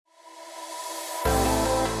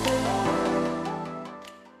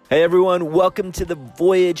Hey everyone, welcome to the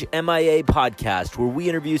Voyage MIA podcast, where we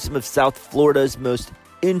interview some of South Florida's most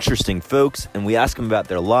interesting folks and we ask them about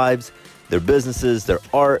their lives, their businesses, their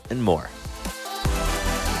art, and more.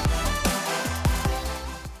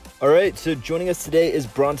 All right, so joining us today is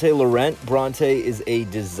Bronte Laurent. Bronte is a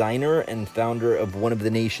designer and founder of one of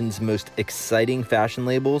the nation's most exciting fashion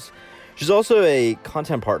labels. She's also a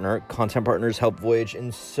content partner. Content partners help Voyage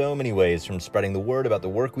in so many ways, from spreading the word about the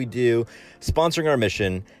work we do, sponsoring our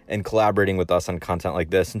mission, and collaborating with us on content like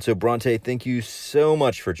this. And so, Bronte, thank you so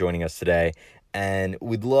much for joining us today. And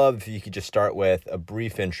we'd love if you could just start with a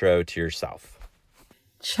brief intro to yourself.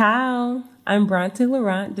 Ciao, I'm Bronte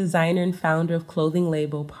Laurent, designer and founder of clothing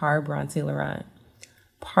label Par Bronte Laurent.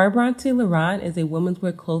 Par Bronte Laurent is a women's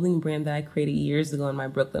wear clothing brand that I created years ago in my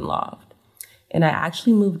Brooklyn loft. And I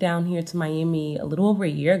actually moved down here to Miami a little over a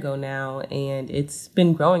year ago now, and it's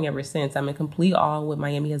been growing ever since. I'm in complete awe of what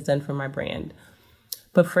Miami has done for my brand.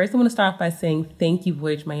 But first, I want to start off by saying thank you,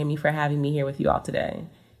 Voyage Miami, for having me here with you all today.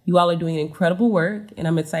 You all are doing incredible work, and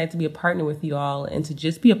I'm excited to be a partner with you all and to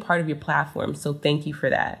just be a part of your platform. So thank you for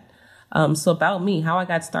that. So about me, how I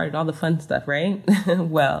got started, all the fun stuff, right?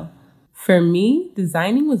 Well, for me,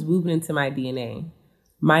 designing was woven into my DNA.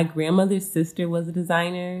 My grandmother's sister was a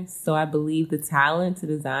designer, so I believe the talent to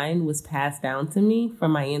design was passed down to me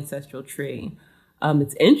from my ancestral tree.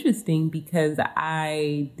 It's interesting because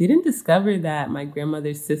I didn't discover that my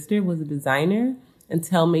grandmother's sister was a designer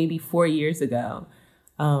until maybe 4 years ago.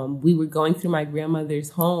 We were going through my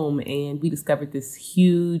grandmother's home and we discovered this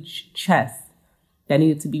huge chest that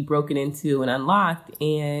needed to be broken into and unlocked.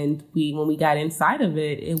 And when we got inside of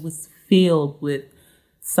it, it was filled with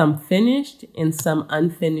some finished and some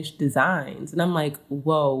unfinished designs. And I'm like,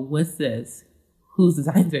 whoa, what's this? Whose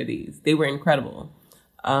designs are these? They were incredible.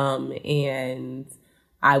 And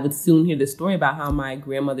I would soon hear the story about how my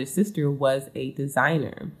grandmother's sister was a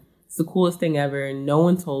designer. It's the coolest thing ever. No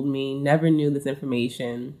one told me, never knew this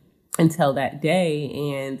information until that day.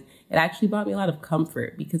 And it actually brought me a lot of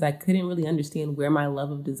comfort because I couldn't really understand where my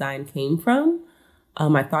love of design came from.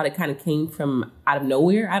 I thought it kind of came from out of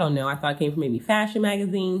nowhere. I don't know. I thought it came from maybe fashion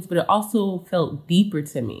magazines, but it also felt deeper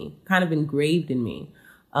to me, kind of engraved in me.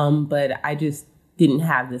 But I just didn't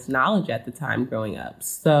have this knowledge at the time growing up.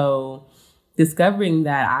 So discovering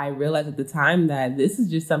that, I realized at the time that this is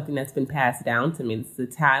just something that's been passed down to me. It's the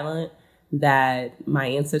talent that my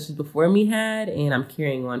ancestors before me had, and I'm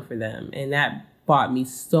carrying on for them. And that brought me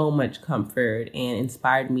so much comfort and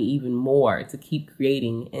inspired me even more to keep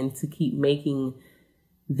creating and to keep making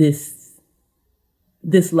this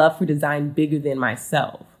love for design bigger than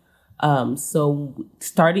myself. So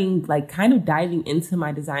starting kind of diving into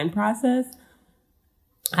my design process,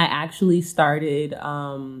 I actually started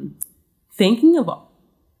thinking of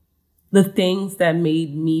the things that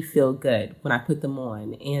made me feel good when I put them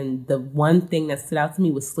on. And the one thing that stood out to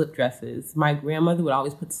me was slip dresses. My grandmother would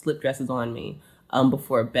always put slip dresses on me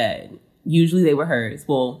before bed. Usually they were hers.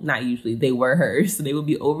 Well, not usually, they were hers. So they would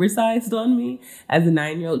be oversized on me as a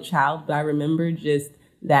 9-year-old child. But I remember just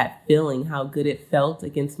that feeling, how good it felt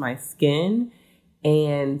against my skin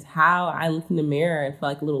and how I looked in the mirror and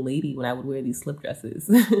felt like a little lady when I would wear these slip dresses.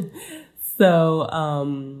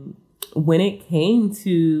 So when it came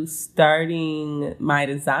to starting my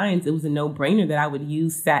designs, it was a no-brainer that I would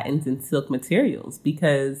use satins and silk materials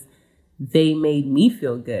because they made me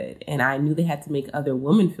feel good. And I knew they had to make other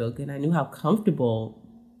women feel good. I knew how comfortable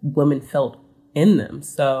women felt in them.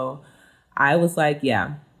 So I was like,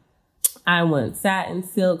 yeah, I want satin,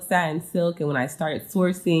 silk. And when I started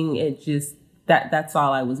sourcing, it just, that's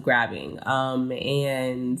all I was grabbing.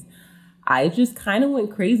 And I just kind of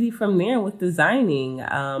went crazy from there with designing.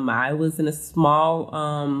 I was in a small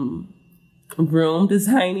room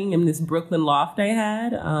designing in this Brooklyn loft I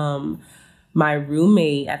had. My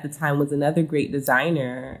roommate at the time was another great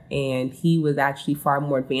designer, and he was actually far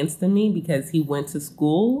more advanced than me because he went to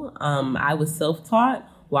school. I was self-taught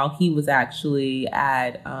while he was actually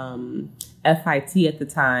at FIT at the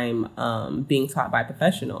time, being taught by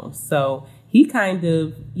professionals. So he kind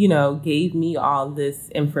of, gave me all this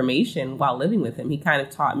information while living with him. He kind of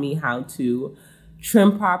taught me how to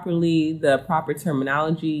trim properly, the proper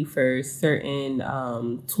terminology for certain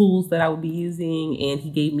tools that I would be using. And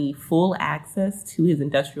he gave me full access to his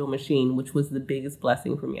industrial machine, which was the biggest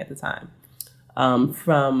blessing for me at the time.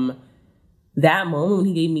 From that moment,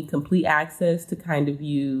 he gave me complete access to kind of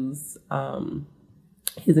use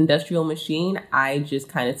his industrial machine. I just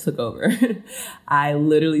kind of took over. I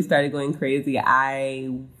literally started going crazy.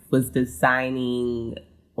 I was designing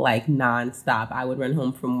nonstop. I would run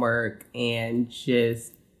home from work and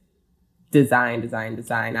just design.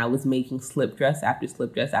 I was making slip dress after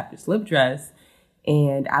slip dress after slip dress.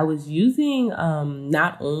 And I was using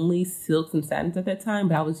not only silks and satins at that time,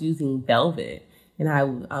 but I was using velvet. And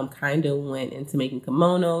I kind of went into making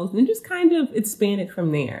kimonos and just kind of expanded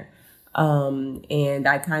from there. And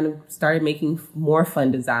I kind of started making more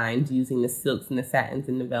fun designs using the silks and the satins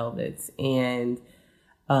and the velvets. And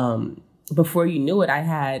before you knew it, I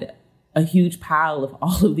had a huge pile of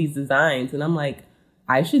all of these designs. And I'm like,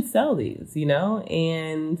 I should sell these,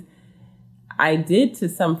 And I did to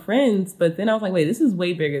some friends, but then I was like, wait, this is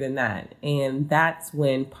way bigger than that. And that's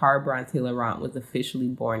when Par Bronte Laurent was officially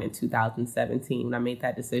born in 2017, when I made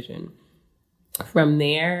that decision. From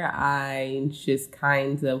there, I just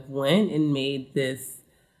kind of went and made this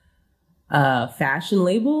fashion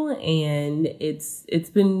label, and it's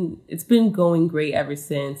been going great ever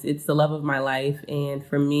since. It's the love of my life, and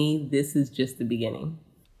for me, this is just the beginning.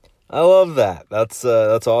 I love that. That's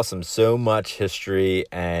awesome. So much history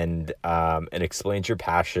and explains your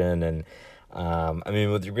passion. And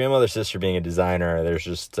with your grandmother's sister being a designer, there's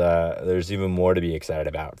just there's even more to be excited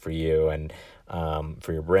about for you and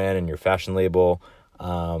for your brand and your fashion label.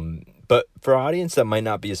 But for our audience that might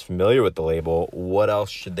not be as familiar with the label, what else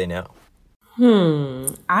should they know?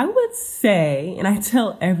 I would say, and I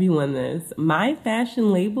tell everyone this, my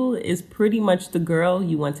fashion label is pretty much the girl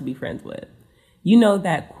you want to be friends with.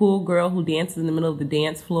 That cool girl who dances in the middle of the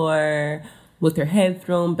dance floor with her head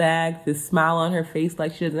thrown back, this smile on her face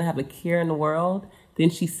like she doesn't have a care in the world. Then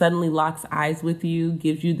she suddenly locks eyes with you,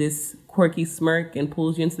 gives you this quirky smirk, and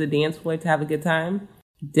pulls you into the dance floor to have a good time.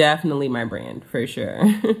 Definitely my brand, for sure.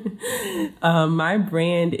 My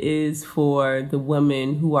brand is for the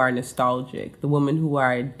women who are nostalgic, the women who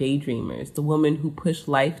are daydreamers, the women who push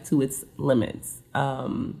life to its limits.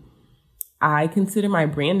 I consider my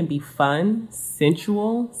brand to be fun,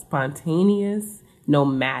 sensual, spontaneous,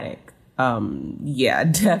 nomadic.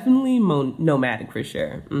 Definitely nomadic for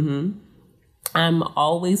sure. I'm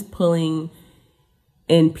always pulling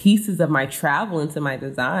in pieces of my travel into my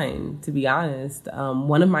design, to be honest.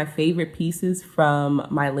 One of my favorite pieces from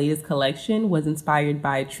my latest collection was inspired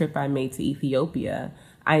by a trip I made to Ethiopia.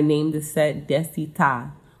 I named the set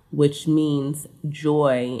Desita, which means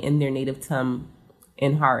joy in their native tongue,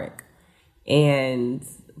 Amharic. And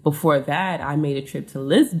before that, I made a trip to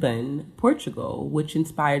Lisbon, Portugal, which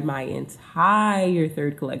inspired my entire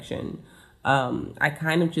third collection. I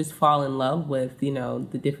kind of just fall in love with,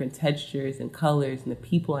 the different textures and colors and the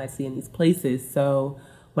people I see in these places. So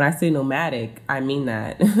when I say nomadic, I mean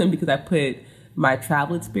that because I put my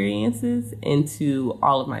travel experiences into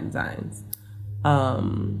all of my designs.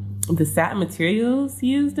 The satin materials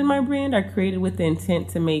used in my brand are created with the intent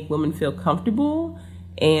to make women feel comfortable.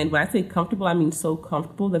 And when I say comfortable, I mean so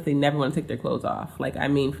comfortable that they never want to take their clothes off. From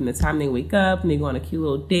the time they wake up and they go on a cute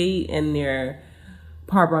little date and their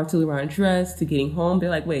Par Bronte Laurent dress to getting home, they're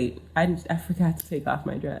like, wait, I forgot to take off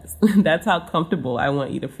my dress. That's how comfortable I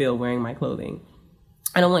want you to feel wearing my clothing.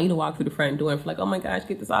 I don't want you to walk through the front door and feel like, oh my gosh,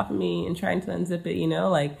 get this off of me, and trying to unzip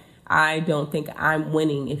it, I don't think I'm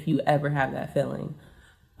winning if you ever have that feeling.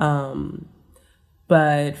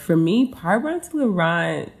 But for me, Par Bronte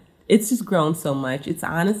Laurent, it's just grown so much. It's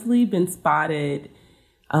honestly been spotted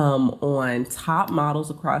on top models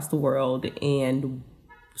across the world. And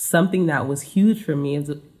something that was huge for me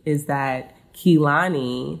is that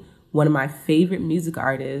Kehlani, one of my favorite music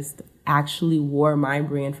artists, actually wore my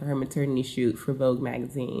brand for her maternity shoot for Vogue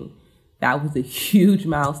magazine. That was a huge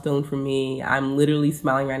milestone for me. I'm literally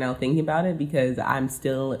smiling right now thinking about it because I'm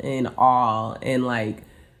still in awe and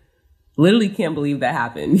literally can't believe that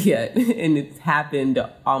happened yet. And it's happened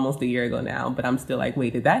almost a year ago now, but I'm still like,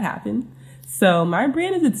 wait, did that happen? So my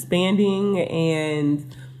brand is expanding,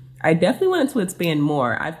 and I definitely wanted to expand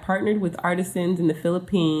more. I've partnered with artisans in the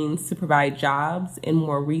Philippines to provide jobs, and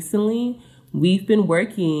more recently, we've been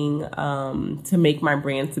working to make my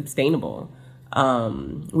brand sustainable.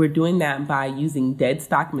 We're doing that by using dead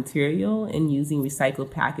stock material and using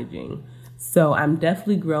recycled packaging. So I'm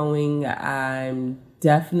definitely growing. I'm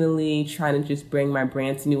definitely trying to just bring my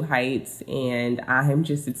brand to new heights, and I'm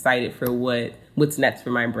just excited for what's next for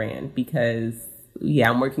my brand because,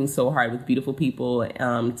 I'm working so hard with beautiful people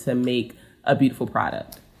to make a beautiful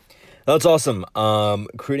product. That's awesome.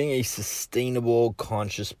 Creating a sustainable,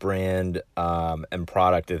 conscious brand and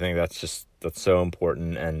product, I think that's so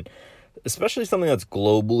important, and especially something that's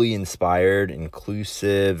globally inspired,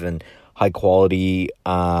 inclusive, and high quality.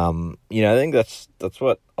 I think that's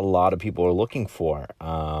what a lot of people are looking for.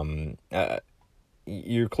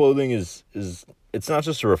 Your clothing is it's not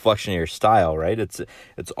just a reflection of your style, right? It's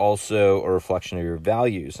also a reflection of your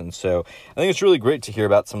values. And so I think it's really great to hear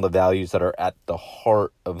about some of the values that are at the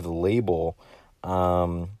heart of the label.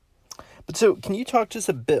 But so can you talk to us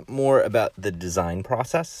a bit more about the design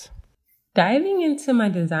process? Diving into my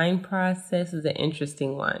design process is an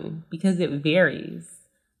interesting one because it varies.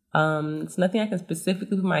 It's nothing I can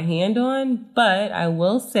specifically put my hand on, but I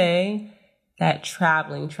will say that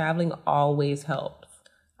traveling always helps.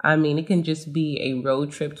 I mean, it can just be a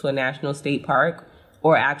road trip to a national state park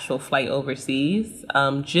or actual flight overseas,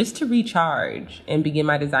 just to recharge and begin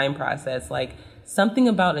my design process. Like, something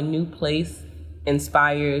about a new place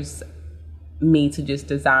inspires me to just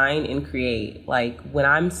design and create. Like, when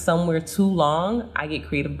I'm somewhere too long, I get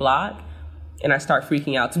creative block and I start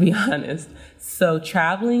freaking out, to be honest. So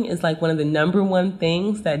traveling is like one of the number one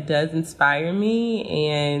things that does inspire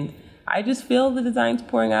me, and I just feel the designs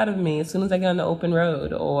pouring out of me as soon as I get on the open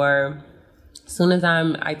road, or as soon as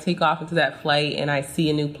I take off into that flight and I see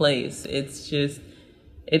a new place.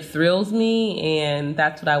 It thrills me, and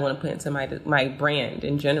that's what I want to put into my brand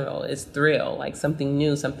in general, is thrill, like something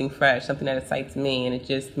new, something fresh, something that excites me, and it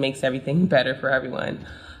just makes everything better for everyone.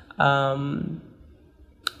 I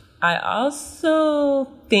also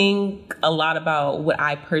think a lot about what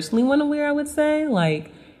I personally want to wear, I would say.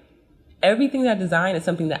 Like, everything that I design is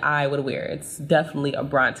something that I would wear. It's definitely a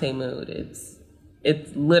Bronte mood. It's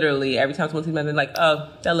literally every time someone sees me, they're like, oh,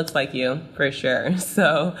 that looks like you, for sure.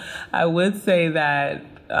 So I would say that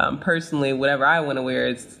personally, whatever I want to wear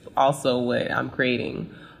is also what I'm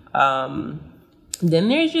creating. Then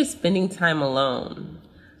there's just spending time alone.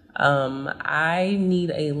 I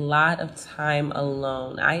need a lot of time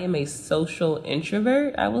alone. I am a social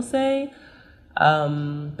introvert, I will say.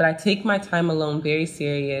 But I take my time alone very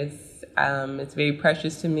serious. It's very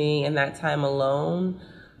precious to me, and that time alone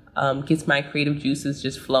gets my creative juices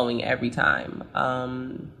just flowing every time.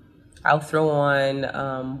 I'll throw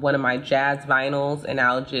on one of my jazz vinyls and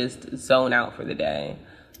I'll just zone out for the day.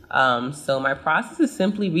 So my process is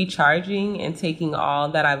simply recharging and taking all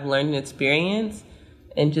that I've learned and experienced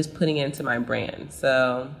and just putting it into my brand.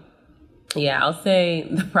 So yeah, I'll say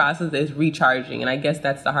the process is recharging. And I guess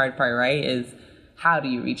that's the hard part, right? Is how do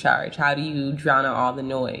you recharge? How do you drown out all the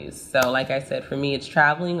noise? So like I said, for me, it's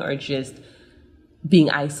traveling or just being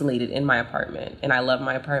isolated in my apartment. And I love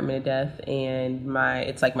my apartment to death, and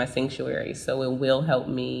it's like my sanctuary. So it will help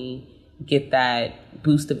me get that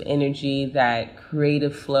boost of energy, that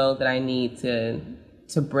creative flow that I need to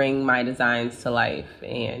bring my designs to life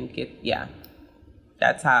and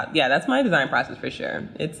that's my design process for sure.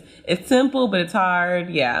 It's simple, but it's hard.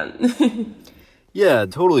 Yeah. Yeah,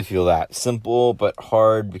 totally feel that. Simple, but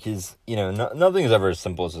hard, because, nothing is ever as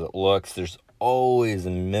simple as it looks. There's always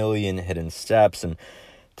a million hidden steps and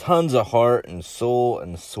tons of heart and soul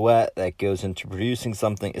and sweat that goes into producing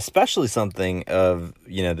something, especially something of,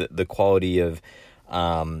 the quality of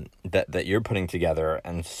that you're putting together.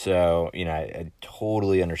 And so, I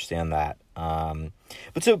totally understand that.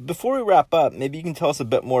 But so before we wrap up, maybe you can tell us a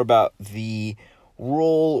bit more about the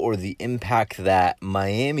role or the impact that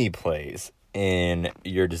Miami plays in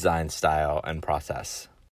your design style and process.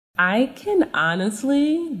 I can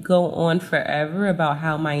honestly go on forever about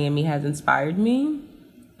how Miami has inspired me.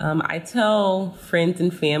 I tell friends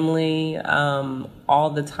and family all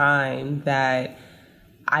the time that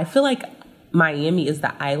I feel like Miami is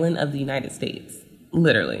the island of the United States,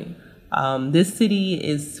 literally. This city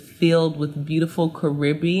is filled with beautiful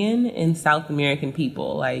Caribbean and South American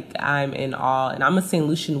people. Like, I'm in awe, and I'm a St.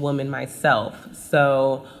 Lucian woman myself,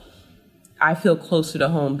 so I feel closer to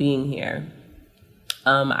home being here.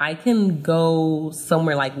 I can go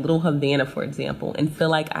somewhere like Little Havana, for example, and feel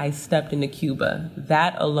like I stepped into Cuba.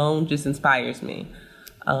 That alone just inspires me.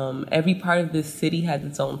 Every part of this city has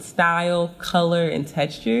its own style, color, and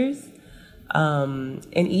textures. And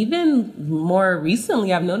even more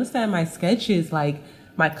recently, I've noticed that in my sketches, like,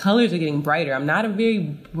 my colors are getting brighter. I'm not a very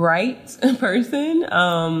bright person.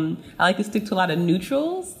 I like to stick to a lot of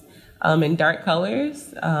neutrals and dark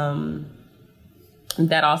colors.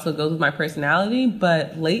 That also goes with my personality.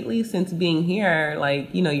 But lately, since being here, like,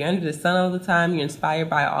 you're under the sun all the time. You're inspired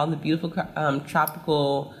by all the beautiful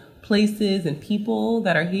tropical places and people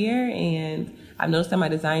that are here. And I've noticed that my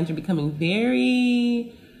designs are becoming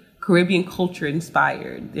very Caribbean culture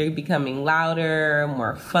inspired. They're becoming louder,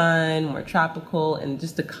 more fun, more tropical, and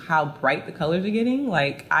just how bright the colors are getting.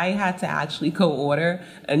 Like, I had to actually go order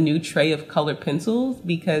a new tray of colored pencils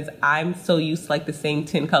because I'm so used to like the same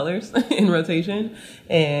 10 colors in rotation.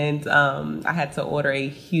 And I had to order a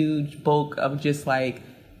huge bulk of just like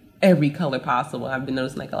every color possible. I've been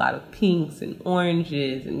noticing like a lot of pinks and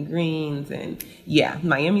oranges and greens, and yeah,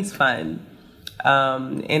 Miami's fun.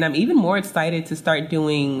 And I'm even more excited to start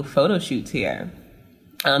doing photo shoots here.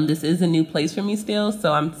 This is a new place for me still,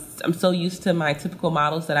 so I'm so used to my typical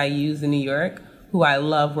models that I use in New York who I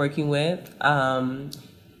love working with. And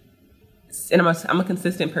I'm a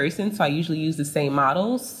consistent person, so I usually use the same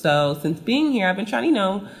models. So since being here, I've been trying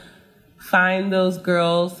to, find those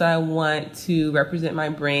girls that I want to represent my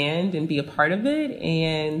brand and be a part of it.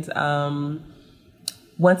 And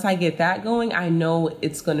once I get that going, I know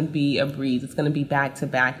it's going to be a breeze. It's going to be back to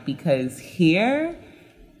back, because here,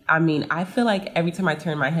 I feel like every time I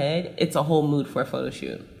turn my head, it's a whole mood for a photo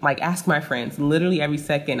shoot. Like, ask my friends. Literally every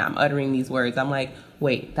second I'm uttering these words. I'm like,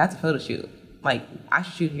 wait, that's a photo shoot. Like, I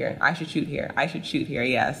should shoot here. I should shoot here. I should shoot here.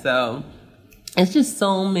 Yeah. So it's just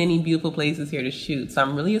so many beautiful places here to shoot. So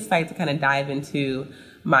I'm really excited to kind of dive into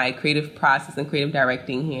my creative process and creative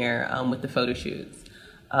directing here with the photo shoots.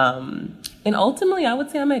 And ultimately, I would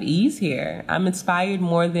say I'm at ease here. I'm inspired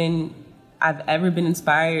more than I've ever been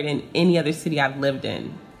inspired in any other city I've lived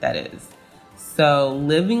in, that is. So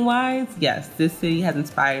living-wise, yes, this city has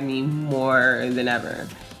inspired me more than ever.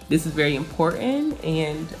 This is very important,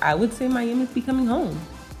 and I would say Miami is becoming home,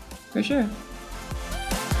 for sure.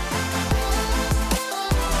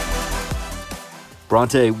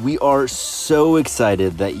 Bronte, we are so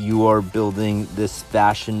excited that you are building this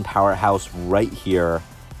fashion powerhouse right here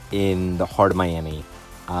in the heart of Miami.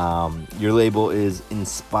 Your label is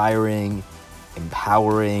inspiring,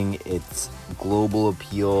 empowering. Its global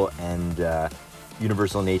appeal and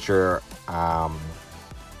universal nature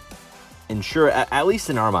ensure, at least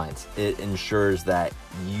in our minds, it ensures that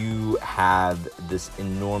you have this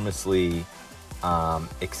enormously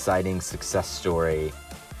exciting success story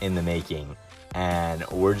in the making. And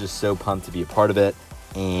we're just so pumped to be a part of it.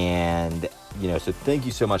 And, so thank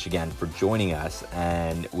you so much again for joining us.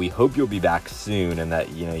 And we hope you'll be back soon, and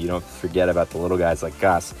that, you don't forget about the little guys like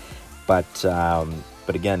us. But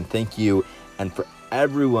again, thank you. And for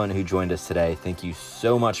everyone who joined us today, thank you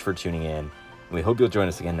so much for tuning in. And we hope you'll join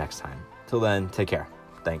us again next time. Till then, take care.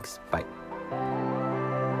 Thanks. Bye.